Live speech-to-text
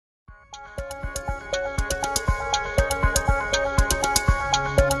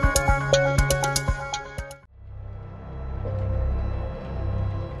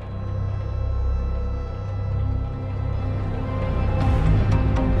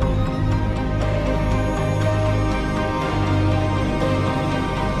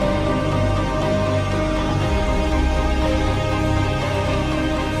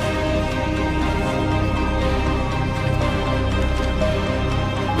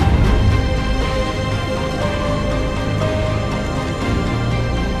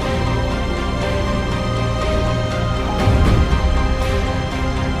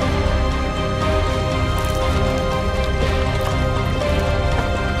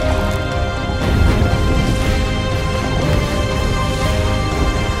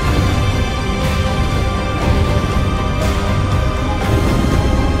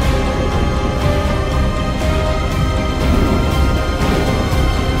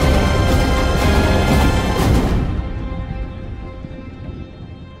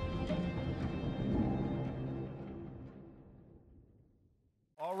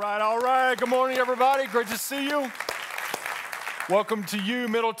Great to see you. Welcome to you,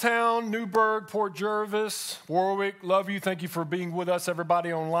 Middletown, Newburgh, Port Jervis, Warwick. Love you. Thank you for being with us,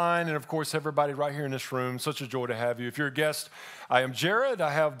 everybody online, and of course, everybody right here in this room. Such a joy to have you. If you're a guest, I am Jarrod.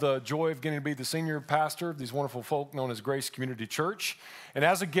 I have the joy of getting to be the senior pastor of these wonderful folk known as Grace Community Church. And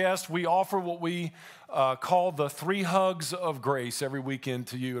as a guest, we offer what we call the 3 hugs of grace every weekend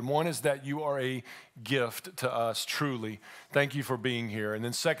to you. And one is that you are a gift to us, truly. Thank you for being here. And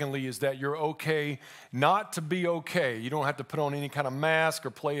then secondly is that you're okay not to be okay. You don't have to put on any kind of mask or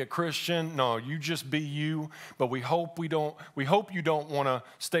play a Christian. No, you just be you. But we hope you don't want to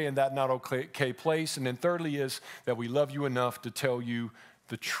stay in that not okay place. And then thirdly is that we love you enough to tell you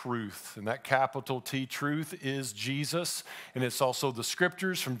the truth, and that capital T truth is Jesus, and it's also the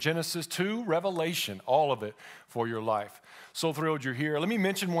scriptures from Genesis to Revelation, all of it for your life. So thrilled you're here. Let me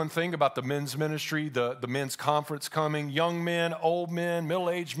mention one thing about the men's ministry, the men's conference coming. Young men, old men,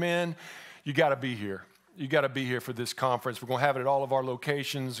 middle-aged men, you got to be here. You got to be here for this conference. We're going to have it at all of our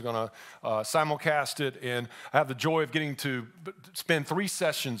locations. We're going to simulcast it, and I have the joy of getting to spend 3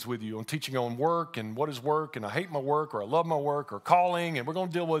 sessions with you on teaching on work and what is work, and I hate my work, or I love my work, or calling, and we're going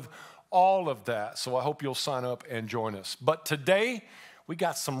to deal with all of that. So I hope you'll sign up and join us. But today, we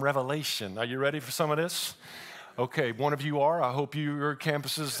got some revelation. Are you ready for some of this? Okay, one of you are. I hope your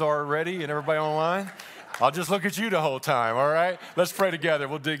campuses are ready, and everybody online. I'll just look at you the whole time, all right? Let's pray together.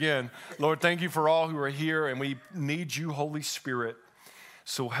 We'll dig in. Lord, thank you for all who are here, and we need you, Holy Spirit.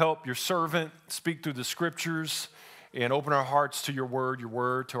 So help your servant speak through the scriptures and open our hearts to your word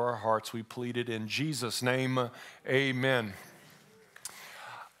to our hearts. We plead it in Jesus' name, amen.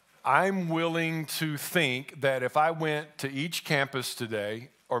 I'm willing to think that if I went to each campus today,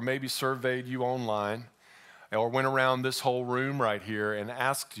 or maybe surveyed you online, or went around this whole room right here and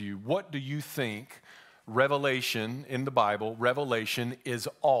asked you, what do you think Revelation in the Bible, Revelation is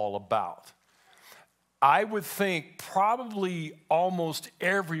all about? I would think probably almost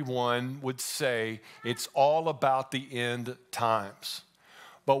everyone would say it's all about the end times.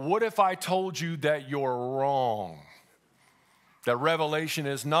 But what if I told you that you're wrong? That Revelation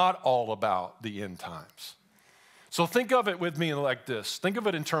is not all about the end times. So think of it with me like this. Think of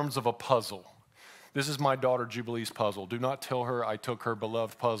it in terms of a puzzle. This is my daughter Jubilee's puzzle. Do not tell her I took her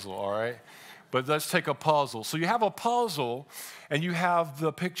beloved puzzle, all right? But let's take a puzzle. So you have a puzzle, and you have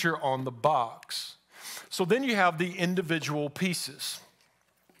the picture on the box. So then you have the individual pieces.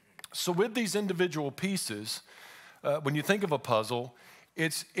 So with these individual pieces, when you think of a puzzle,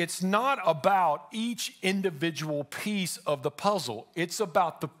 it's not about each individual piece of the puzzle. It's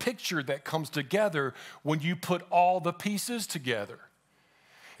about the picture that comes together when you put all the pieces together.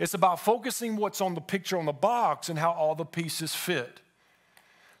 It's about focusing what's on the picture on the box and how all the pieces fit.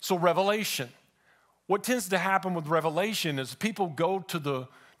 So Revelation. What tends to happen with Revelation is people go to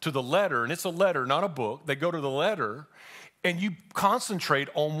the letter, and it's a letter, not a book. They go to the letter, and you concentrate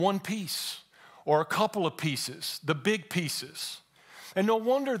on one piece or a couple of pieces, the big pieces. And no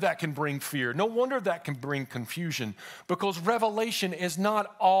wonder that can bring fear. No wonder that can bring confusion, because Revelation is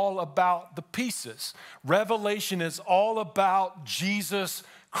not all about the pieces. Revelation is all about Jesus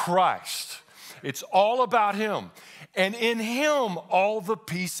Christ. It's all about him. And in him, all the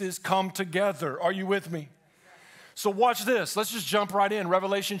pieces come together. Are you with me? So watch this. Let's just jump right in.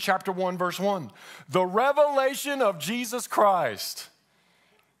 Revelation chapter 1, verse 1. The revelation of Jesus Christ.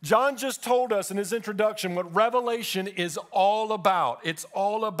 John just told us in his introduction what Revelation is all about. It's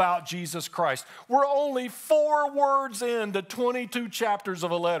all about Jesus Christ. We're only 4 words into 22 chapters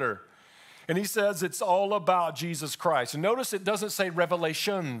of a letter. And he says it's all about Jesus Christ. And notice it doesn't say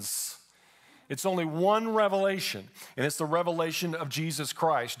revelations. It's only one revelation, and it's the revelation of Jesus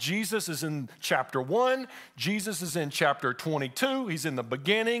Christ. Jesus is in chapter 1. Jesus is in chapter 22. He's in the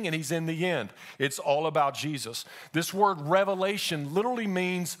beginning, and he's in the end. It's all about Jesus. This word revelation literally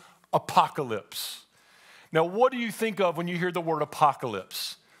means apocalypse. Now, what do you think of when you hear the word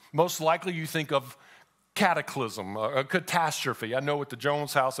apocalypse? Most likely you think of cataclysm, a catastrophe. I know at the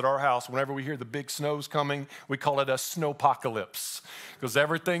Jones house, at our house, whenever we hear the big snow's coming, we call it a snowpocalypse, because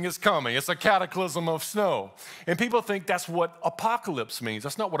everything is coming. It's a cataclysm of snow. And people think that's what apocalypse means.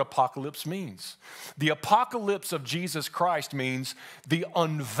 That's not what apocalypse means. The apocalypse of Jesus Christ means the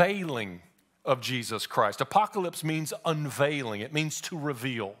unveiling of Jesus Christ. Apocalypse means unveiling. It means to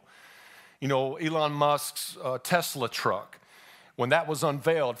reveal. You know, Elon Musk's Tesla truck. When that was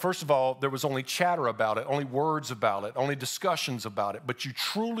unveiled, first of all, there was only chatter about it, only words about it, only discussions about it. But you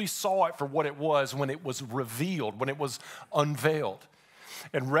truly saw it for what it was when it was revealed, when it was unveiled.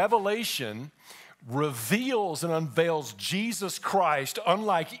 And Revelation reveals and unveils Jesus Christ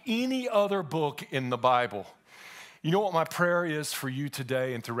unlike any other book in the Bible. You know what my prayer is for you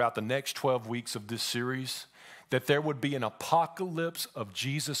today and throughout the next 12 weeks of this series? That there would be an apocalypse of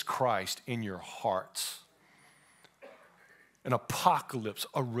Jesus Christ in your hearts. An apocalypse,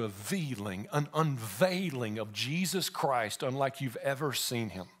 a revealing, an unveiling of Jesus Christ unlike you've ever seen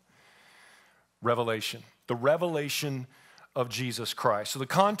him. Revelation, the revelation of Jesus Christ. So the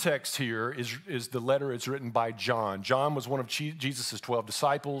context here is the letter is written by John. John was one of Jesus' 12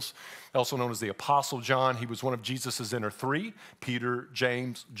 disciples, also known as the Apostle John. He was one of Jesus' inner three, Peter,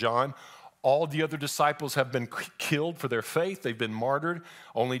 James, John. All the other disciples have been killed for their faith. They've been martyred.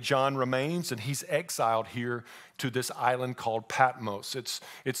 Only John remains, and he's exiled here to this island called Patmos. It's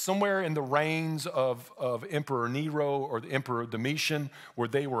somewhere in the reigns of Emperor Nero or the Emperor Domitian, where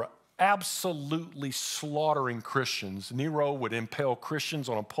they were absolutely slaughtering Christians. Nero would impale Christians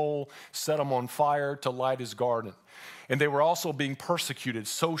on a pole, set them on fire to light his garden. And they were also being persecuted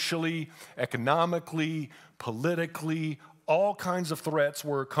socially, economically, politically. All kinds of threats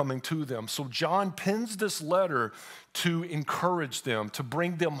were coming to them. So John pens this letter to encourage them, to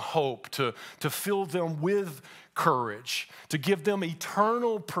bring them hope, to fill them with courage, to give them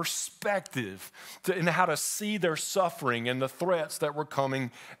eternal perspective in how to see their suffering and the threats that were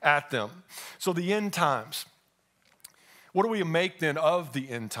coming at them. So the end times. What do we make then of the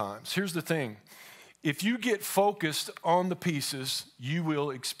end times? Here's the thing. If you get focused on the pieces, you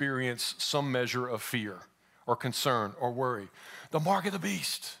will experience some measure of fear or concern or worry. The mark of the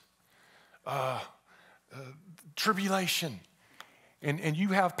beast, tribulation. And you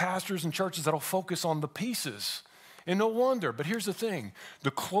have pastors and churches that'll focus on the pieces. And no wonder, but here's the thing.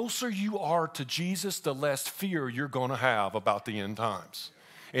 The closer you are to Jesus, the less fear you're going to have about the end times.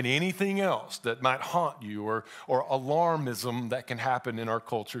 And anything else that might haunt you or alarmism that can happen in our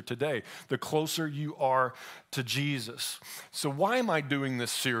culture today. The closer you are to Jesus. So why am I doing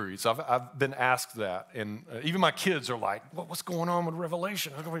this series? I've been asked that. And even my kids are like, what's going on with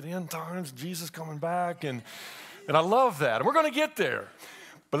Revelation? Are the end times, Jesus coming back? And I love that. And we're going to get there.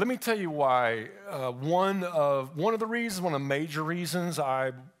 But let me tell you why. One of the major reasons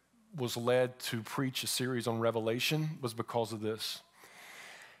I was led to preach a series on Revelation was because of this.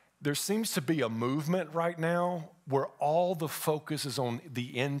 There seems to be a movement right now where all the focus is on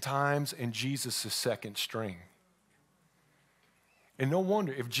the end times and Jesus is second string. And no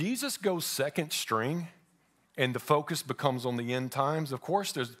wonder, if Jesus goes second string and the focus becomes on the end times, of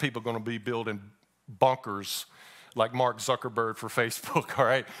course there's people going to be building bunkers like Mark Zuckerberg for Facebook, all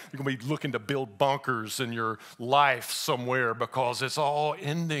right? You're going to be looking to build bunkers in your life somewhere because it's all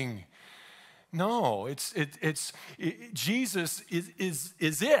ending. No, Jesus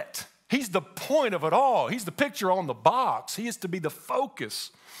is it. He's the point of it all. He's the picture on the box. He is to be the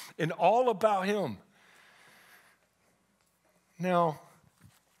focus and all about him. Now,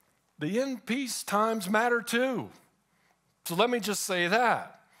 the end peace times matter too. So let me just say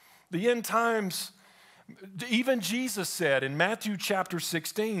that. The end times, even Jesus said in Matthew chapter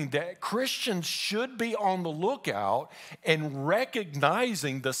 16 that Christians should be on the lookout and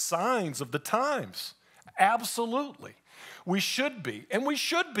recognizing the signs of the times. Absolutely. We should be. And we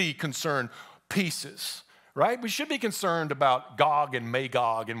should be concerned pieces, right? We should be concerned about Gog and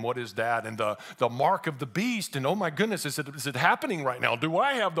Magog and what is that and the mark of the beast and oh my goodness, is it happening right now? Do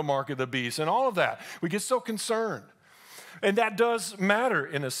I have the mark of the beast and all of that? We get so concerned. And that does matter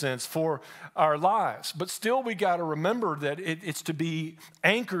in a sense for our lives. But still we got to remember that it's to be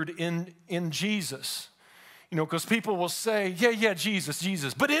anchored in Jesus. You know, because people will say, yeah,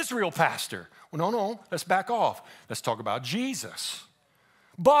 Jesus. But Israel, Pastor. Well, no, let's back off. Let's talk about Jesus.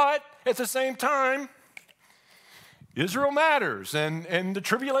 But at the same time, Israel matters and the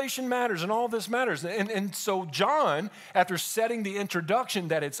tribulation matters and all this matters. And so John, after setting the introduction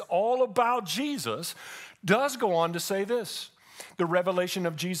that it's all about Jesus, does go on to say this. The revelation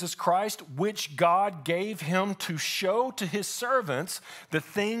of Jesus Christ, which God gave him to show to his servants the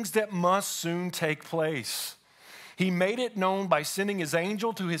things that must soon take place. He made it known by sending his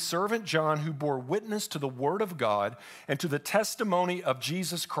angel to his servant John, who bore witness to the word of God and to the testimony of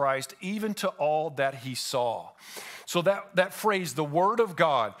Jesus Christ, even to all that he saw. So that phrase, the word of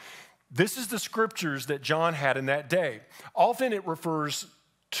God, this is the scriptures that John had in that day. Often it refers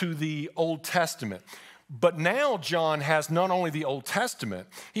to the Old Testament. But now John has not only the Old Testament,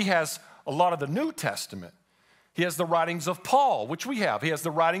 he has a lot of the New Testament. He has the writings of Paul, which we have. He has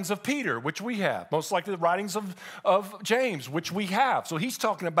the writings of Peter, which we have. Most likely the writings of James, which we have. So he's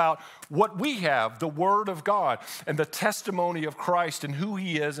talking about what we have, the Word of God, and the testimony of Christ and who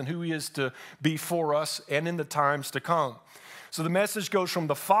he is to be for us and in the times to come. So the message goes from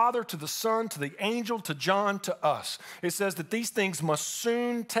the Father to the Son to the angel to John to us. It says that these things must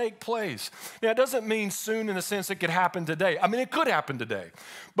soon take place. Now, it doesn't mean soon in the sense it could happen today. I mean, it could happen today.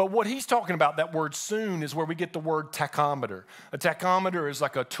 But what he's talking about, that word soon, is where we get the word tachometer. A tachometer is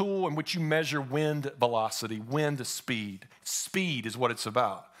like a tool in which you measure wind velocity, wind speed. Speed is what it's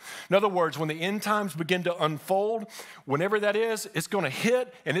about. In other words, when the end times begin to unfold, whenever that is, it's going to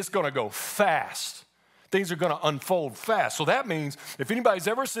hit and it's going to go fast. Things are going to unfold fast. So that means if anybody's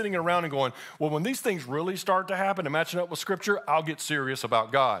ever sitting around and going, well, when these things really start to happen and matching up with Scripture, I'll get serious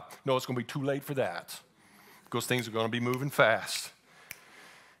about God. No, it's going to be too late for that because things are going to be moving fast.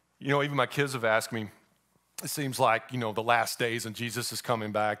 You know, even my kids have asked me, it seems like, you know, the last days and Jesus is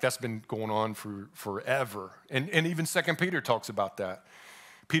coming back. That's been going on for forever. And even 2 Peter talks about that.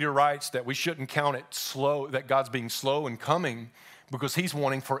 Peter writes that we shouldn't count it slow, that God's being slow in coming because he's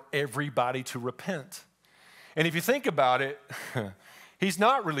wanting for everybody to repent. And if you think about it, he's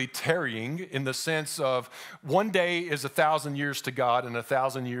not really tarrying in the sense of one day is 1,000 years to God and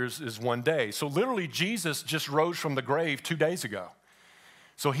 1,000 years is one day. So literally Jesus just rose from the grave 2 days ago.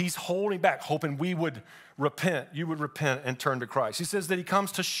 So he's holding back, hoping we would repent, you would repent and turn to Christ. He says that he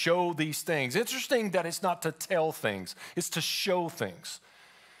comes to show these things. Interesting that it's not to tell things, it's to show things.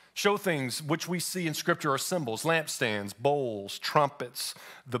 Show things which we see in Scripture are symbols, lampstands, bowls, trumpets,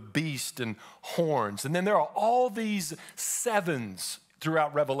 the beast, and horns. And then there are all these sevens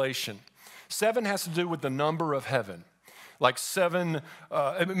throughout Revelation. 7 has to do with the number of heaven. Like 7,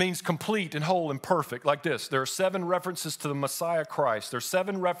 it means complete and whole and perfect, like this. There are 7 references to the Messiah Christ. There are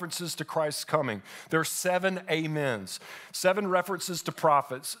 7 references to Christ's coming. There are 7 amens, 7 references to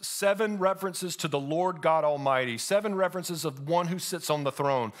prophets, 7 references to the Lord God Almighty, 7 references of one who sits on the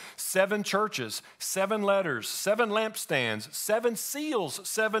throne, 7 churches, 7 letters, 7 lampstands, 7 seals,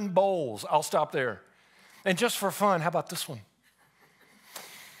 7 bowls. I'll stop there. And just for fun, how about this one?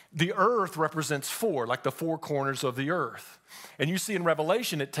 The earth represents 4, like the 4 corners of the earth. And you see in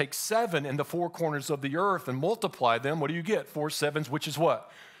Revelation, it takes 7 in the 4 corners of the earth and multiply them. What do you get? 4 sevens, which is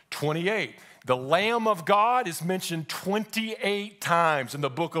what? 28. The Lamb of God is mentioned 28 times in the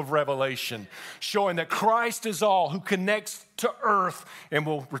book of Revelation, showing that Christ is all who connects to earth and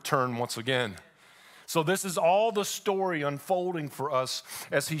will return once again. So this is all the story unfolding for us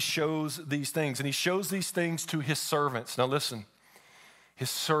as he shows these things. And he shows these things to his servants. Now listen. His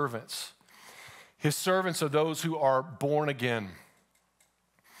servants. His servants are those who are born again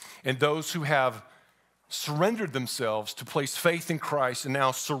and those who have surrendered themselves to place faith in Christ and now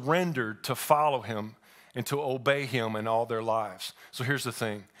surrendered to follow him and to obey him in all their lives. So here's the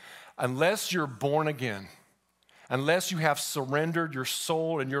thing. Unless you're born again, unless you have surrendered your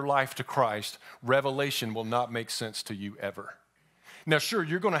soul and your life to Christ, revelation will not make sense to you ever. Now, sure,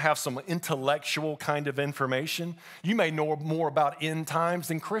 you're going to have some intellectual kind of information. You may know more about end times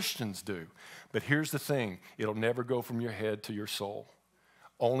than Christians do. But here's the thing. It'll never go from your head to your soul.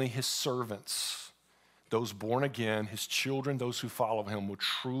 Only his servants, those born again, his children, those who follow him, will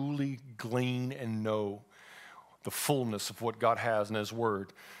truly glean and know the fullness of what God has in his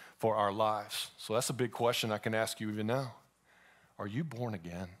word for our lives. So that's a big question I can ask you even now. Are you born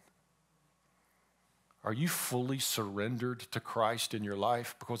again? Are you fully surrendered to Christ in your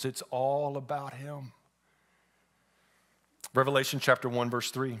life? Because it's all about him. Revelation chapter 1,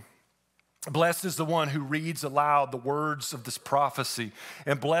 verse 3. Blessed is the one who reads aloud the words of this prophecy,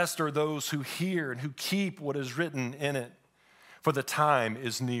 and blessed are those who hear and who keep what is written in it, for the time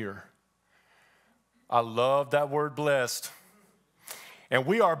is near. I love that word blessed. And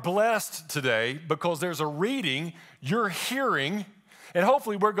we are blessed today because there's a reading you're hearing, and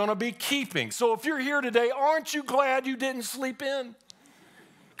hopefully we're going to be keeping. So if you're here today, aren't you glad you didn't sleep in?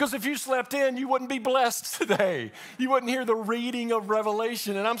 Because if you slept in, you wouldn't be blessed today. You wouldn't hear the reading of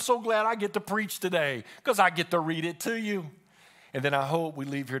Revelation. And I'm so glad I get to preach today because I get to read it to you. And then I hope we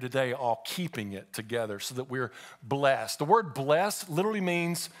leave here today all keeping it together so that we're blessed. The word blessed literally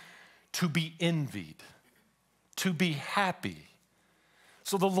means to be envied, to be happy.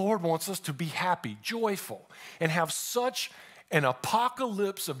 So the Lord wants us to be happy, joyful, and have such an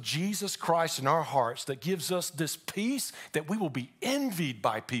apocalypse of Jesus Christ in our hearts that gives us this peace that we will be envied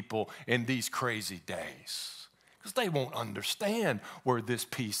by people in these crazy days because they won't understand where this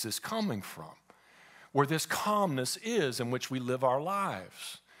peace is coming from, where this calmness is in which we live our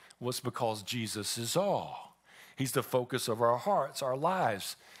lives. Well, it's because Jesus is all. He's the focus of our hearts, our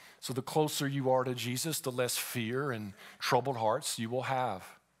lives. So the closer you are to Jesus, the less fear and troubled hearts you will have.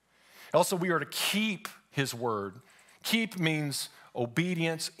 Also, we are to keep his word. Keep means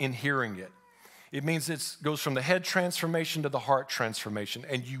obedience in hearing it. It means it goes from the head transformation to the heart transformation.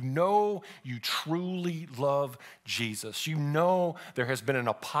 And you know you truly love Jesus. You know there has been an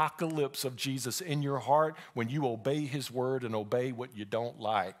apocalypse of Jesus in your heart when you obey his word and obey what you don't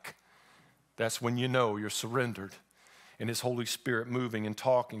like. That's when you know you're surrendered and his Holy Spirit moving and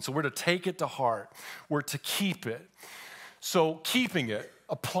talking. So we're to take it to heart. We're to keep it. So keeping it,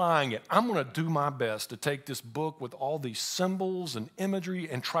 applying it. I'm going to do my best to take this book with all these symbols and imagery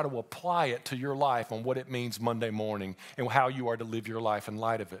and try to apply it to your life on what it means Monday morning and how you are to live your life in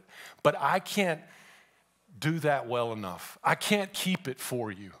light of it. But I can't do that well enough. I can't keep it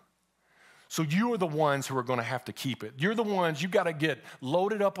for you. So you are the ones who are going to have to keep it. You're the ones, you got to get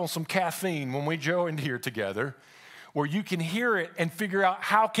loaded up on some caffeine when we join here together, where you can hear it and figure out,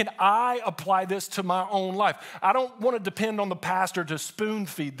 how can I apply this to my own life? I don't want to depend on the pastor to spoon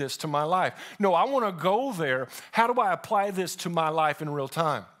feed this to my life. No, I want to go there. How do I apply this to my life in real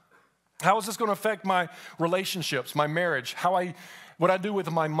time? How is this going to affect my relationships, my marriage, what I do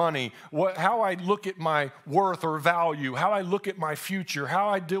with my money, how I look at my worth or value, how I look at my future, how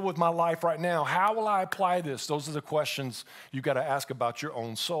I deal with my life right now? How will I apply this? Those are the questions you got to ask about your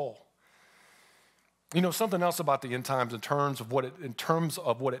own soul. You know, something else about the end times in terms of what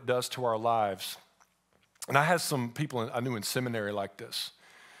it does to our lives. And I had some people I knew in seminary like this.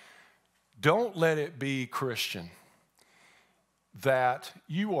 Don't let it be, Christian, that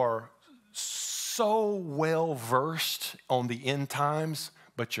you are so well versed on the end times,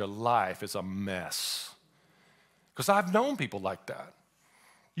 but your life is a mess. Because I've known people like that.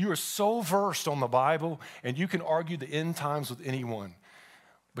 You are so versed on the Bible, and you can argue the end times with anyone.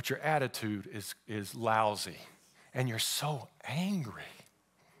 But your attitude is lousy, and you're so angry.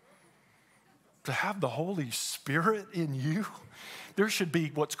 To have the Holy Spirit in you, there should be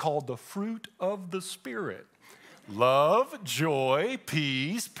what's called the fruit of the Spirit. Love, joy,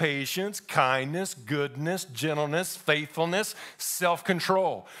 peace, patience, kindness, goodness, gentleness, faithfulness,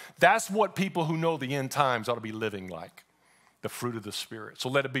 self-control. That's what people who know the end times ought to be living like, the fruit of the Spirit. So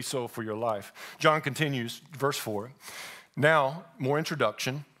let it be so for your life. John continues, verse 4. Now, more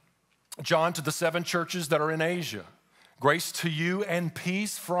introduction. John, to the 7 churches that are in Asia, grace to you and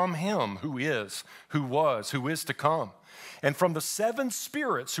peace from him who is, who was, who is to come, and from the 7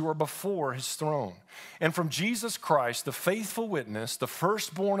 spirits who are before his throne, and from Jesus Christ, the faithful witness, the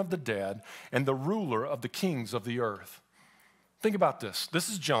firstborn of the dead, and the ruler of the kings of the earth. Think about this. This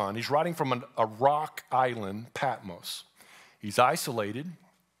is John. He's writing from a rock island, Patmos. He's isolated.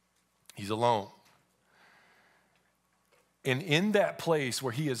 He's alone. And in that place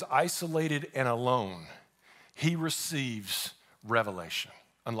where he is isolated and alone, he receives revelation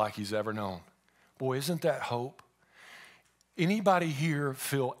unlike he's ever known. Boy, isn't that hope? Anybody here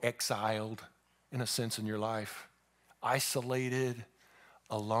feel exiled in a sense in your life? Isolated,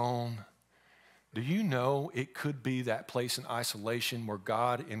 alone? Do you know it could be that place in isolation where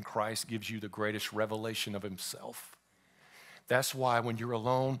God in Christ gives you the greatest revelation of himself? That's why when you're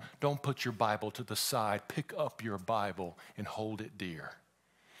alone, don't put your Bible to the side. Pick up your Bible and hold it dear.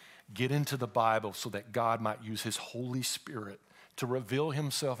 Get into the Bible so that God might use his Holy Spirit to reveal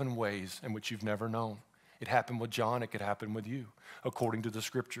himself in ways in which you've never known. It happened with John. It could happen with you, according to the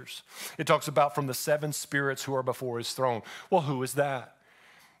scriptures. It talks about from the 7 spirits who are before his throne. Well, who is that?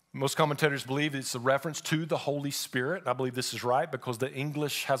 Most commentators believe it's a reference to the Holy Spirit. I believe this is right because the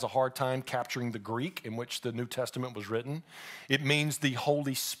English has a hard time capturing the Greek in which the New Testament was written. It means the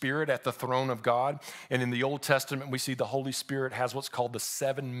Holy Spirit at the throne of God. And in the Old Testament, we see the Holy Spirit has what's called the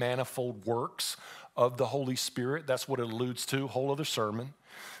 7 manifold works of the Holy Spirit. That's what it alludes to, whole other sermon.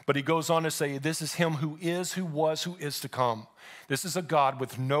 But he goes on to say, this is him who is, who was, who is to come. This is a God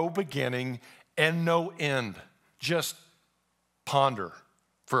with no beginning and no end. Just ponder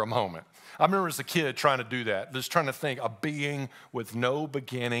for a moment. I remember as a kid trying to do that, just trying to think a being with no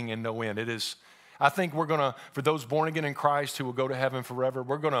beginning and no end. It is, I think we're going to, for those born again in Christ who will go to heaven forever,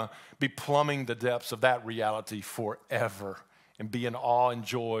 we're going to be plumbing the depths of that reality forever and be in awe and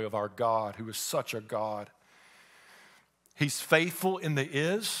joy of our God who is such a God. He's faithful in the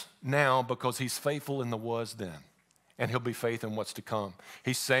is now because he's faithful in the was then. And he'll be faithful in what's to come.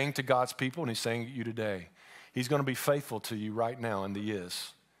 He's saying to God's people and he's saying to you today, he's going to be faithful to you right now in the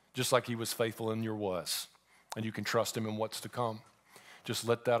is. Just like he was faithful in your was. And you can trust him in what's to come. Just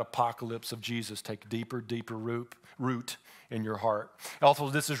let that apocalypse of Jesus take deeper, deeper root in your heart. Also,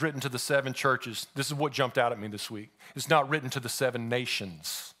 this is written to the 7 churches. This is what jumped out at me this week. It's not written to the 7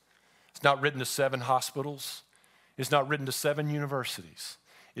 nations. It's not written to 7 hospitals. It's not written to 7 universities.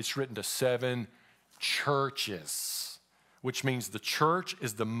 It's written to 7 churches, which means the church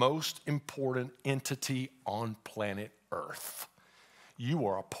is the most important entity on planet Earth. you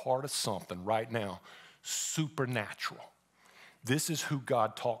are a part of something right now, supernatural. This is who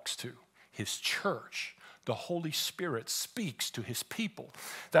God talks to, his church. The Holy Spirit speaks to his people.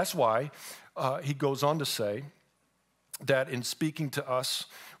 That's why he goes on to say that in speaking to us,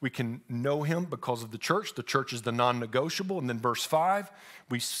 we can know him because of the church. The church is the non-negotiable. And then verse 5,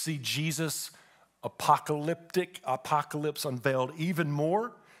 we see Jesus' apocalypse unveiled even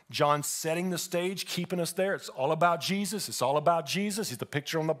more. John setting the stage, keeping us there. It's all about Jesus. It's all about Jesus. He's the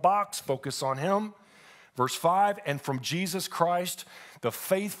picture on the box. Focus on him. Verse 5, and from Jesus Christ, the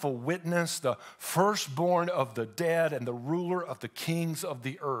faithful witness, the firstborn of the dead, and the ruler of the kings of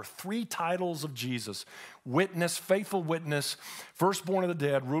the earth. 3 titles of Jesus: witness, faithful witness, firstborn of the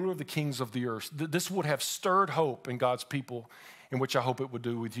dead, ruler of the kings of the earth. This would have stirred hope in God's people, in which I hope it would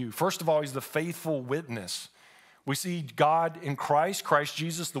do with you. First of all, he's the faithful witness. We see God in Christ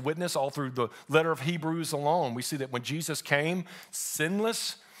Jesus, the witness, all through the letter of Hebrews alone. We see that when Jesus came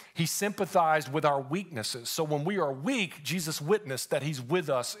sinless, he sympathized with our weaknesses. So when we are weak, Jesus witnessed that he's with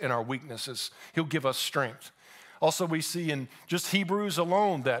us in our weaknesses. He'll give us strength. Also, we see in just Hebrews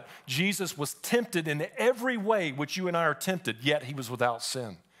alone that Jesus was tempted in every way which you and I are tempted, yet he was without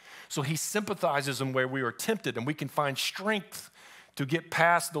sin. So he sympathizes in where we are tempted, and we can find strength to get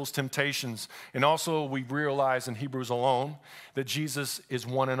past those temptations. And also we realize in Hebrews alone that Jesus is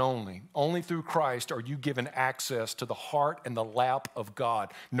one and only. Only through Christ are you given access to the heart and the lap of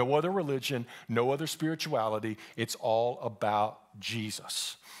God. No other religion, no other spirituality. It's all about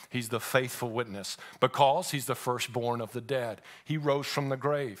Jesus. He's the faithful witness because he's the firstborn of the dead. He rose from the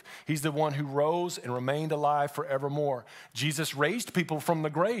grave. He's the one who rose and remained alive forevermore. Jesus raised people from the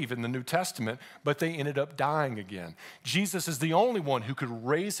grave in the New Testament, but they ended up dying again. Jesus is the only one who could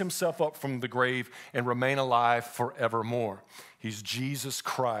raise himself up from the grave and remain alive forevermore. He's Jesus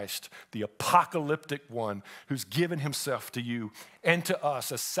Christ, the apocalyptic one who's given himself to you and to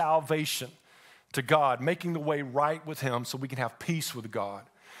us as salvation to God, making the way right with him so we can have peace with God.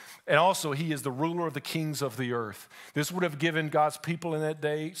 And also, he is the ruler of the kings of the earth. This would have given God's people in that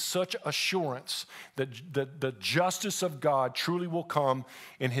day such assurance that the justice of God truly will come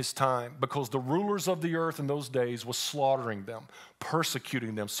in his time, because the rulers of the earth in those days was slaughtering them,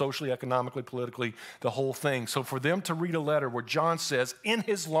 persecuting them socially, economically, politically, the whole thing. So for them to read a letter where John says in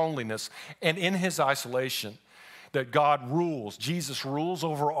his loneliness and in his isolation that God rules, Jesus rules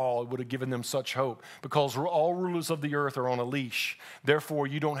over all, it would have given them such hope, because all rulers of the earth are on a leash. Therefore,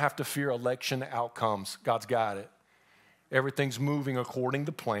 you don't have to fear election outcomes. God's got it. Everything's moving according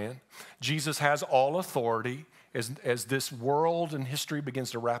to plan. Jesus has all authority as this world and history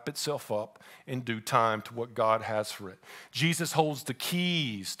begins to wrap itself up in due time to what God has for it. Jesus holds the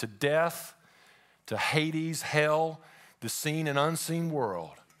keys to death, to Hades, hell, the seen and unseen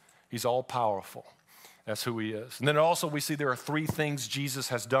world. He's all powerful. That's who he is. And then also we see there are 3 things Jesus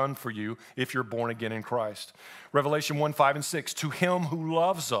has done for you if you're born again in Christ. Revelation 1:5-6, to him who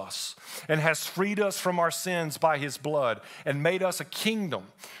loves us and has freed us from our sins by his blood and made us a kingdom,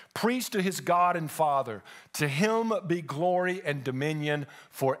 priest to his God and Father. To him be glory and dominion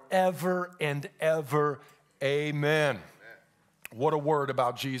forever and ever. Amen. What a word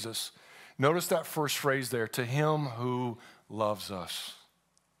about Jesus. Notice that first phrase there, to him who loves us.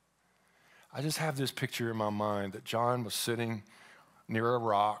 I just have this picture in my mind that John was sitting near a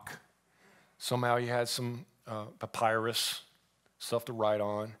rock. Somehow he had some papyrus, stuff to write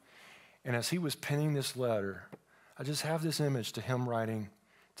on. And as he was penning this letter, I just have this image to him writing,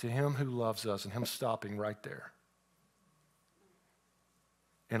 to him who loves us, and him stopping right there.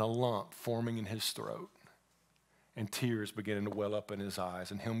 And a lump forming in his throat, and tears beginning to well up in his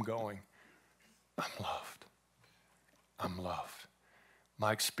eyes, and him going, I'm loved. I'm loved.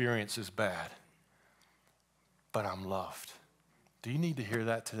 My experience is bad, but I'm loved. Do you need to hear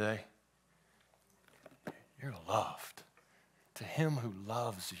that today? You're loved. To him who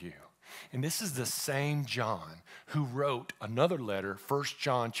loves you. And this is the same John who wrote another letter, 1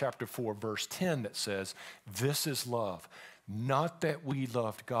 John chapter 4, verse 10, that says, this is love, not that we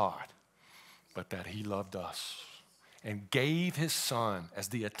loved God, but that he loved us and gave his son as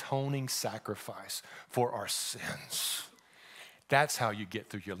the atoning sacrifice for our sins. That's how you get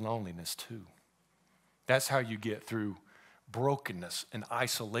through your loneliness too. That's how you get through brokenness and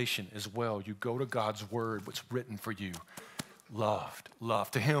isolation as well. You go to God's word, what's written for you. Loved,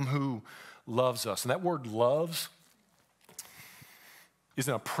 loved. To him who loves us. And that word loves is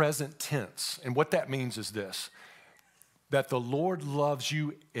in a present tense. And what that means is this, that the Lord loves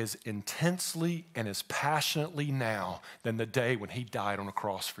you as intensely and as passionately now than the day when he died on a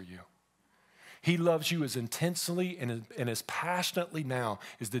cross for you. He loves you as intensely and as passionately now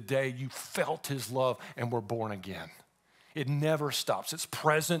as the day you felt his love and were born again. It never stops. It's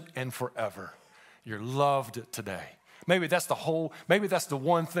present and forever. You're loved today. Maybe that's the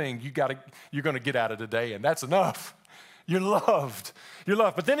one thing you're going to get out of today, and that's enough. You're loved. You're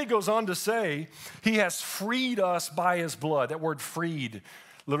loved. But then he goes on to say, he has freed us by his blood. That word freed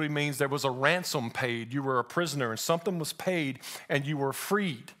literally means there was a ransom paid. You were a prisoner and something was paid and you were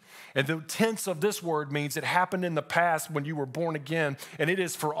freed. And the tense of this word means it happened in the past when you were born again, and it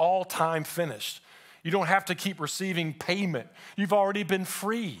is for all time finished. You don't have to keep receiving payment. You've already been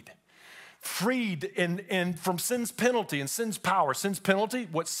freed. Freed from sin's penalty and sin's power. Sin's penalty,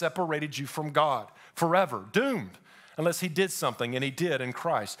 what separated you from God forever, doomed. Unless he did something, and he did in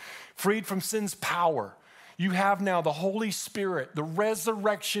Christ. Freed from sin's power. You have now the Holy Spirit, the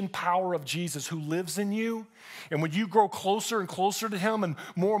resurrection power of Jesus who lives in you. And when you grow closer and closer to him and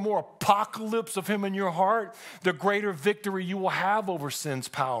more apocalypse of him in your heart, the greater victory you will have over sin's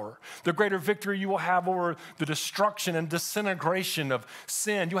power. The greater victory you will have over the destruction and disintegration of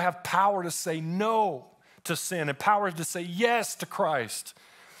sin. You'll have power to say no to sin and power to say yes to Christ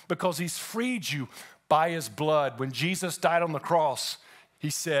because he's freed you by his blood. When Jesus died on the cross, he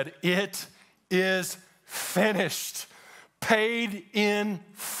said, "It is finished, paid in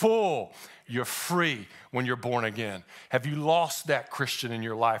full." You're free when you're born again. Have you lost that, Christian, in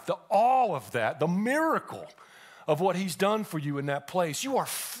your life? All of that, the miracle of what he's done for you in that place. You are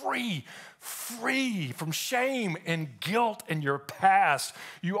free from shame and guilt in your past.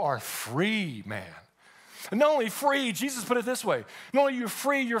 You are free, man. And not only free, Jesus put it this way, not only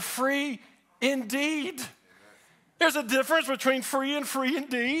you're free indeed. There's a difference between free and free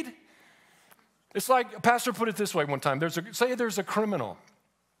indeed. It's like a pastor put it this way one time. Say there's a criminal.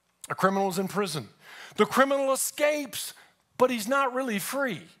 A criminal is in prison. The criminal escapes, but he's not really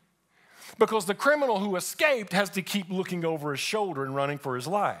free because the criminal who escaped has to keep looking over his shoulder and running for his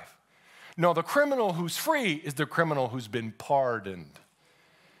life. No, the criminal who's free is the criminal who's been pardoned.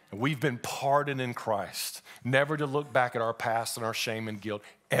 And we've been pardoned in Christ, never to look back at our past and our shame and guilt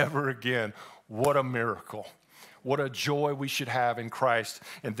ever again. What a miracle. What a joy we should have in Christ.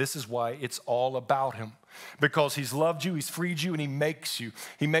 And this is why it's all about him. Because he's loved you, he's freed you, and he makes you.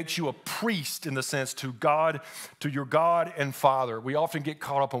 He makes you a priest in the sense to God, to your God and Father. We often get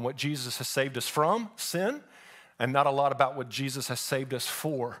caught up on what Jesus has saved us from, sin, and not a lot about what Jesus has saved us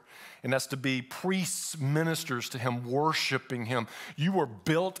for. And that's to be priests, ministers to him, worshiping him. You were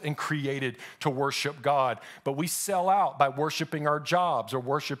built and created to worship God, but we sell out by worshiping our jobs or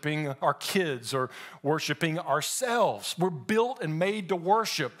worshiping our kids or worshiping ourselves. We're built and made to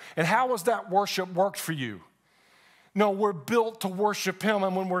worship. And how has that worship worked for you? No, we're built to worship him,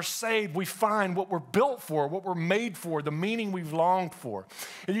 and when we're saved, we find what we're built for, what we're made for, the meaning we've longed for.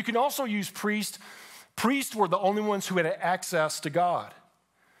 And you can also use priest. Priests were the only ones who had access to God.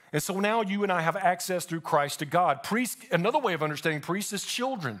 And so now you and I have access through Christ to God. Priests, another way of understanding priests is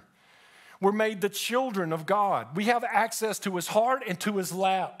children. We're made the children of God. We have access to his heart and to his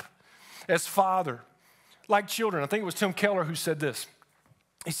lap as Father, like children. I think it was Tim Keller who said this.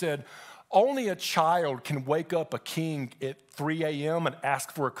 He said, only a child can wake up a king at 3 a.m. and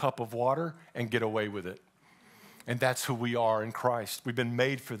ask for a cup of water and get away with it. And that's who we are in Christ. We've been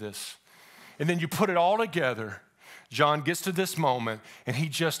made for this. And then you put it all together. John gets to this moment, and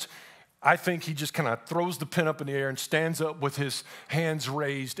I think he just kind of throws the pen up in the air and stands up with his hands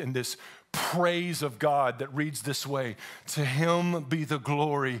raised in this praise of God that reads this way: to him be the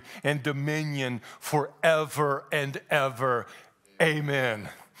glory and dominion forever and ever. Amen.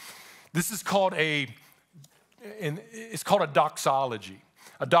 This is called it's called a doxology.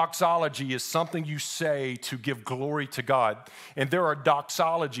 A doxology is something you say to give glory to God. And there are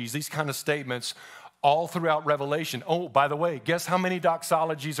doxologies, these kind of statements, all throughout Revelation. Oh, by the way, guess how many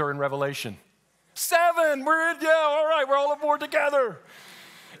doxologies are in Revelation? 7. All right, we're all aboard together.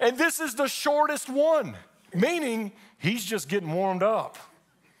 And this is the shortest one, meaning he's just getting warmed up.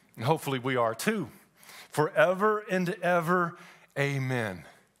 And hopefully we are too. Forever and ever, amen.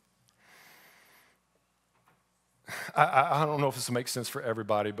 I don't know if this makes sense for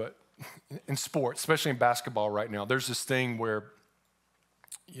everybody, but in sports, especially in basketball right now, there's this thing where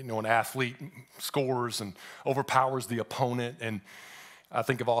an athlete scores and overpowers the opponent. And I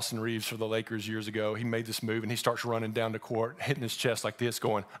think of Austin Reeves for the Lakers years ago. He made this move, and he starts running down the court, hitting his chest like this,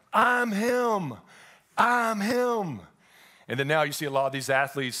 going, I'm him. I'm him. And then now you see a lot of these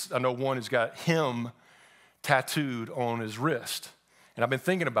athletes. I know one who's got him tattooed on his wrist. And I've been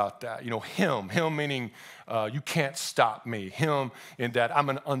thinking about that. Him meaning you can't stop me. Him in that I'm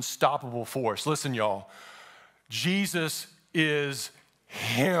an unstoppable force. Listen, y'all, Jesus is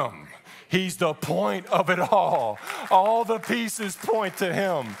him. He's the point of it all. All the pieces point to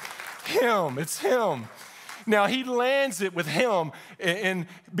him. It's him. Now, he lands it with him and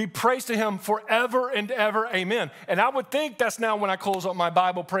be praised to him forever and ever. Amen. And I would think that's now when I close up my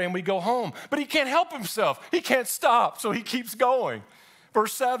Bible, pray, and we go home. But he can't help himself. He can't stop, so he keeps going.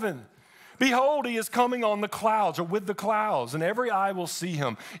 Verse 7. Behold, he is coming on the clouds or with the clouds, and every eye will see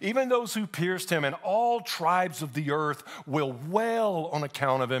him, even those who pierced him, and all tribes of the earth will wail on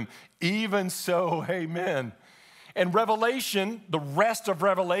account of him. Even so, amen. And Revelation, the rest of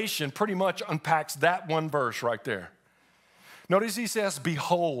Revelation pretty much unpacks that one verse right there. Notice he says,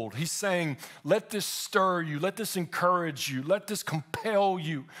 behold. He's saying, let this stir you, let this encourage you, let this compel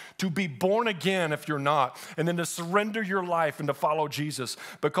you to be born again if you're not, and then to surrender your life and to follow Jesus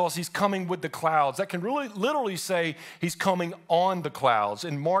because he's coming with the clouds. That can really literally say he's coming on the clouds.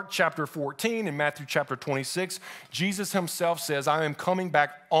 In Mark chapter 14 and Matthew chapter 26, Jesus himself says, I am coming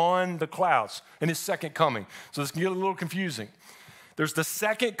back on the clouds in his second coming. So this can get a little confusing. There's the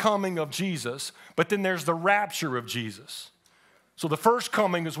second coming of Jesus, but then there's the rapture of Jesus. So the first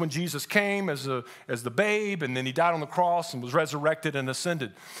coming is when Jesus came as the babe, and then he died on the cross and was resurrected and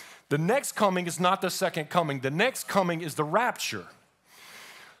ascended. The next coming is not the second coming. The next coming is the rapture.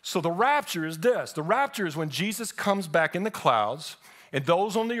 So the rapture is this. The rapture is when Jesus comes back in the clouds, and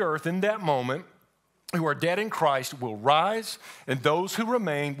those on the earth in that moment who are dead in Christ will rise, and those who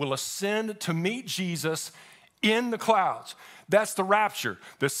remain will ascend to meet Jesus in the clouds. That's the rapture.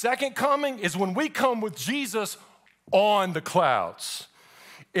 The second coming is when we come with Jesus on the clouds.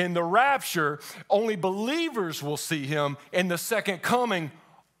 In the rapture, only believers will see him. In the second coming,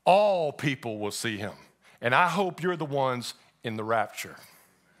 all people will see him. And I hope you're the ones in the rapture,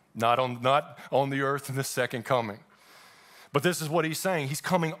 not on the earth in the second coming. But this is what he's saying. He's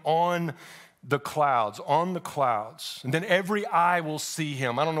coming on the clouds, on the clouds. And then every eye will see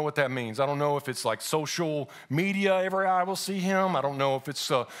him. I don't know what that means. I don't know if it's like social media, every eye will see him. I don't know if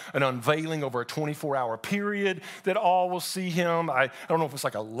it's an unveiling over a 24-hour period that all will see him. I don't know if it's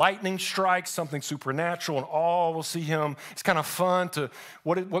like a lightning strike, something supernatural, and all will see him. It's kind of fun to,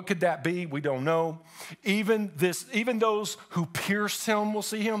 what could that be? We don't know. Even those who pierced him will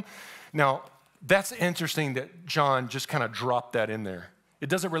see him. Now, that's interesting that John just kind of dropped that in there. It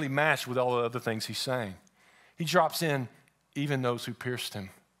doesn't really match with all the other things he's saying. He drops in even those who pierced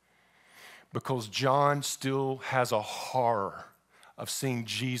him because John still has a horror of seeing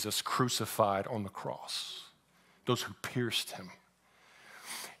Jesus crucified on the cross, those who pierced him.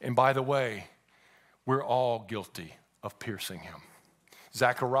 And by the way, we're all guilty of piercing him.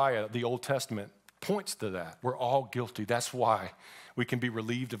 Zechariah, the Old Testament, points to that. We're all guilty. That's why we can be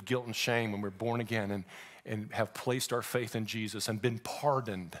relieved of guilt and shame when we're born again and have placed our faith in Jesus and been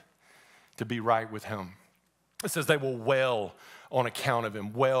pardoned to be right with him. It says they will wail on account of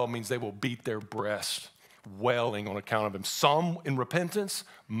him. Wail means they will beat their breast, wailing on account of him. Some in repentance,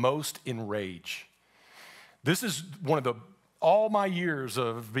 most in rage. This is all my years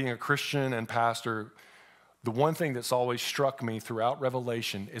of being a Christian and pastor, the one thing that's always struck me throughout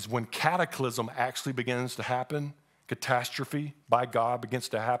Revelation is when cataclysm actually begins to happen, catastrophe by God begins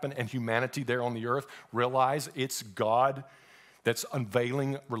to happen, and humanity there on the earth realize it's God that's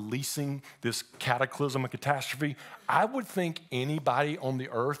unveiling, releasing this cataclysm and catastrophe. I would think anybody on the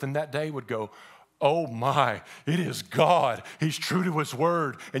earth in that day would go, oh my, it is God. He's true to his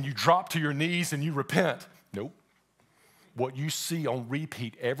word. And you drop to your knees and you repent. Nope. What you see on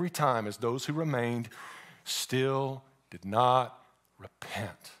repeat every time is those who remained still did not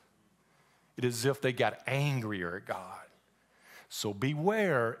repent. It is as if they got angrier at God. So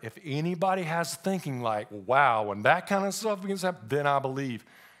beware if anybody has thinking like, wow, when that kind of stuff begins to happen, then I believe.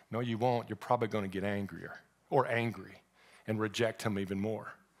 No, you won't. You're probably going to get angrier or angry and reject him even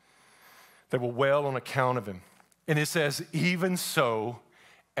more. They will wail on account of him. And it says, even so,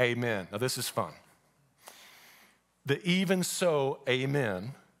 amen. Now this is fun. The even so,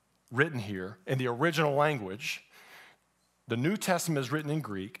 amen, written here in the original language, the New Testament is written in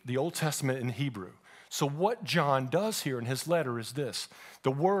Greek, the Old Testament in Hebrew. So what John does here in his letter is this.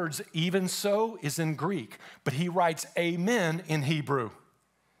 The words even so is in Greek, but he writes amen in Hebrew.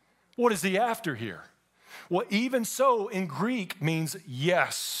 What is he after here? Well, even so in Greek means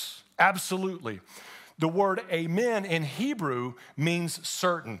yes, absolutely. The word amen in Hebrew means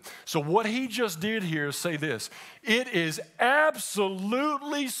certain. So what he just did here is say this. It is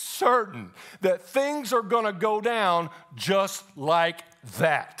absolutely certain that things are going to go down just like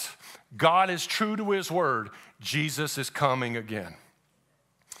that. God is true to his word. Jesus is coming again.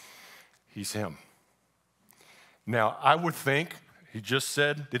 He's him. Now, I would think he just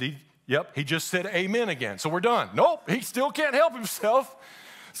said, he just said amen again. So we're done. Nope, he still can't help himself.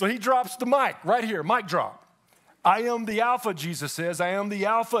 So he drops the mic right here, mic drop. I am the Alpha, Jesus says. I am the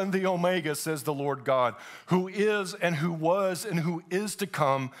Alpha and the Omega, says the Lord God, who is and who was and who is to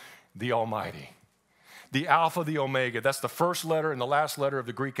come, the Almighty. The Alpha, the Omega. That's the first letter and the last letter of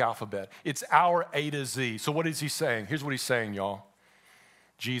the Greek alphabet. It's our A to Z. So what is he saying? Here's what he's saying, y'all.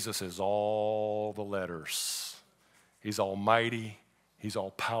 Jesus is all the letters. He's almighty. He's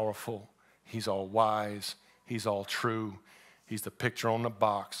all powerful. He's all wise. He's all true. He's the picture on the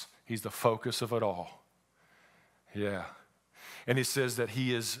box. He's the focus of it all. Yeah. And he says that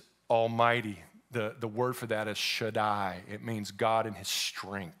he is almighty. The word for that is Shaddai. It means God in his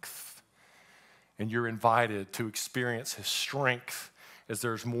strength. And you're invited to experience his strength as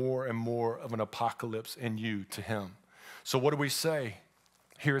there's more and more of an apocalypse in you to him. So what do we say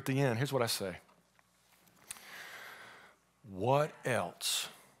here at the end? Here's what I say. What else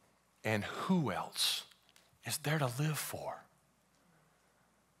and who else is there to live for?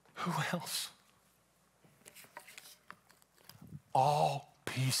 Who else? All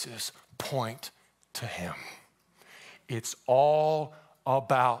pieces point to him. It's all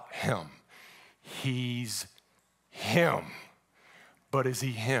about him. He's him. But is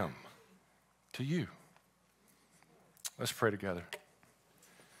he him to you? Let's pray together.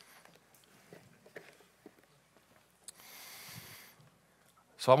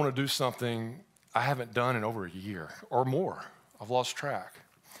 So I want to do something I haven't done in over a year or more. I've lost track.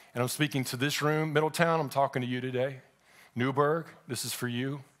 And I'm speaking to this room, Middletown, I'm talking to you today. Newburgh, this is for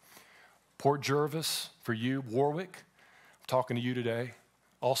you. Port Jervis, for you. Warwick, I'm talking to you today.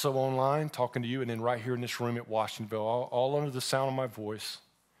 Also online, talking to you, and then right here in this room at Washingtonville, all under the sound of my voice.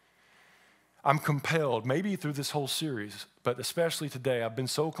 I'm compelled, maybe through this whole series, but especially today, I've been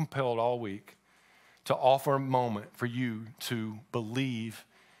so compelled all week to offer a moment for you to believe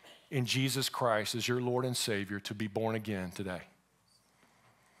in Jesus Christ as your Lord and Savior, to be born again today.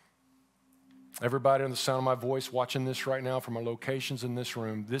 Everybody on the sound of my voice watching this right now from our locations in this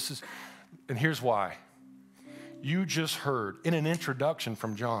room, and here's why. You just heard in an introduction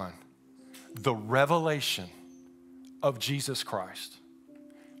from John, the revelation of Jesus Christ.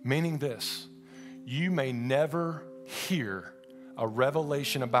 Meaning this, you may never hear a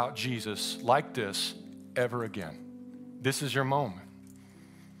revelation about Jesus like this ever again. This is your moment.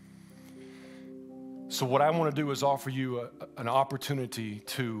 So what I want to do is offer you an opportunity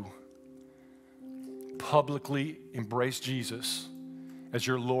to publicly embrace Jesus as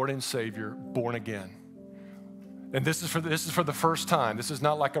your Lord and Savior, born again. And this is for the first time. This is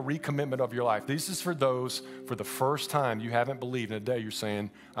not like a recommitment of your life. This is for those, for the first time you haven't believed. And today you're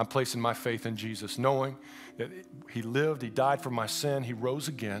saying, I'm placing my faith in Jesus, knowing that he lived, he died for my sin, he rose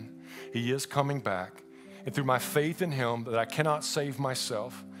again, he is coming back. And through my faith in him, that I cannot save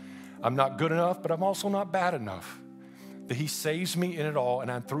myself. I'm not good enough, but I'm also not bad enough. That he saves me in it all,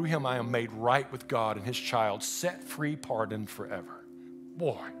 and through him I am made right with God and his child, set free, pardoned forever.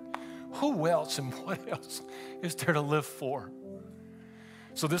 Boy, who else and what else is there to live for?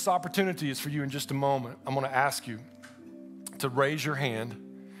 So this opportunity is for you in just a moment. I'm going to ask you to raise your hand,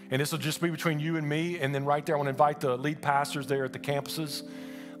 and this will just be between you and me, and then right there I want to invite the lead pastors there at the campuses.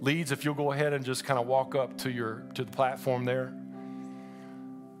 Leads, if you'll go ahead and just kind of walk up to the platform there.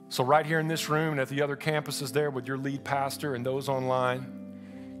 So right here in this room and at the other campuses there with your lead pastor and those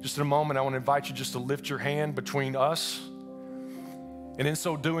online, just in a moment, I want to invite you just to lift your hand between us. And in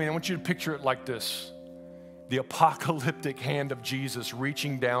so doing, I want you to picture it like this. The apocalyptic hand of Jesus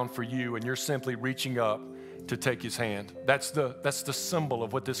reaching down for you, and you're simply reaching up to take his hand. That's the symbol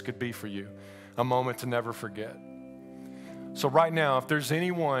of what this could be for you, a moment to never forget. So right now, if there's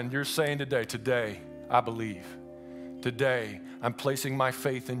anyone you're saying today, I believe. Today, I'm placing my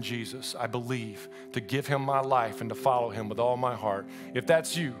faith in Jesus. I believe to give him my life and to follow him with all my heart. If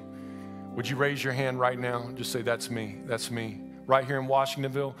that's you, would you raise your hand right now and just say, that's me, that's me. Right here in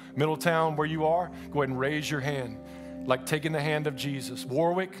Washingtonville, Middletown, where you are, go ahead and raise your hand, like taking the hand of Jesus.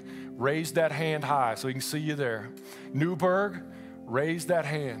 Warwick, raise that hand high so he can see you there. Newburgh, raise that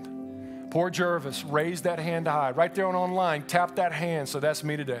hand. Port Jervis, raise that hand high. Right there on online, tap that hand. So that's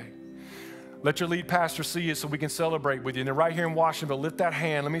me today. Let your lead pastor see you so we can celebrate with you. And then right here in Washingtonville, lift that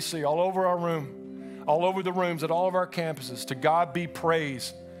hand. Let me see all over our room, all over the rooms at all of our campuses. To God be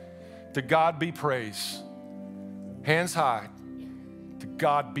praise. To God be praise. Hands high. To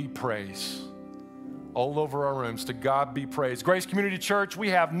God be praise. All over our rooms. To God be praise. Grace Community Church, we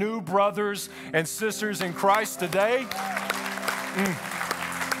have new brothers and sisters in Christ today.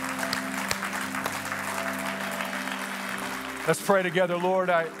 Let's pray together.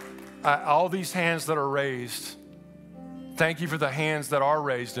 Lord, all these hands that are raised, thank you for the hands that are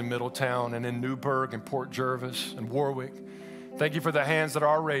raised in Middletown and in Newburgh and Port Jervis and Warwick. Thank you for the hands that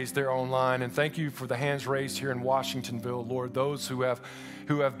are raised there online, and thank you for the hands raised here in Washingtonville, Lord, those who have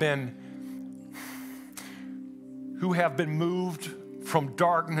been moved from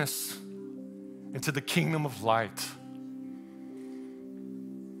darkness into the kingdom of light.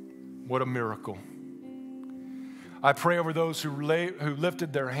 What a miracle. I pray over those who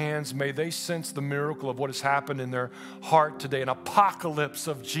lifted their hands. May they sense the miracle of what has happened in their heart today, an apocalypse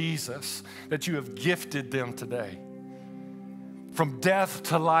of Jesus that you have gifted them today. From death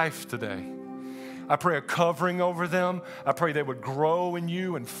to life today. I pray a covering over them. I pray they would grow in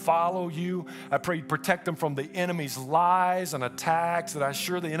you and follow you. I pray you protect them from the enemy's lies and attacks, that I'm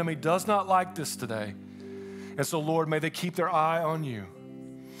sure the enemy does not like this today. And so, Lord, may they keep their eye on you.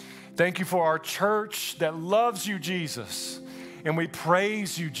 Thank you for our church that loves you, Jesus. And we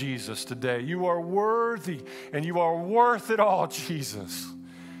praise you, Jesus, today. You are worthy and you are worth it all, Jesus.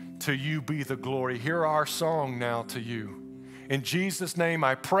 To you be the glory. Hear our song now to you. In Jesus' name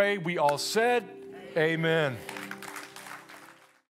I pray. We all said, amen.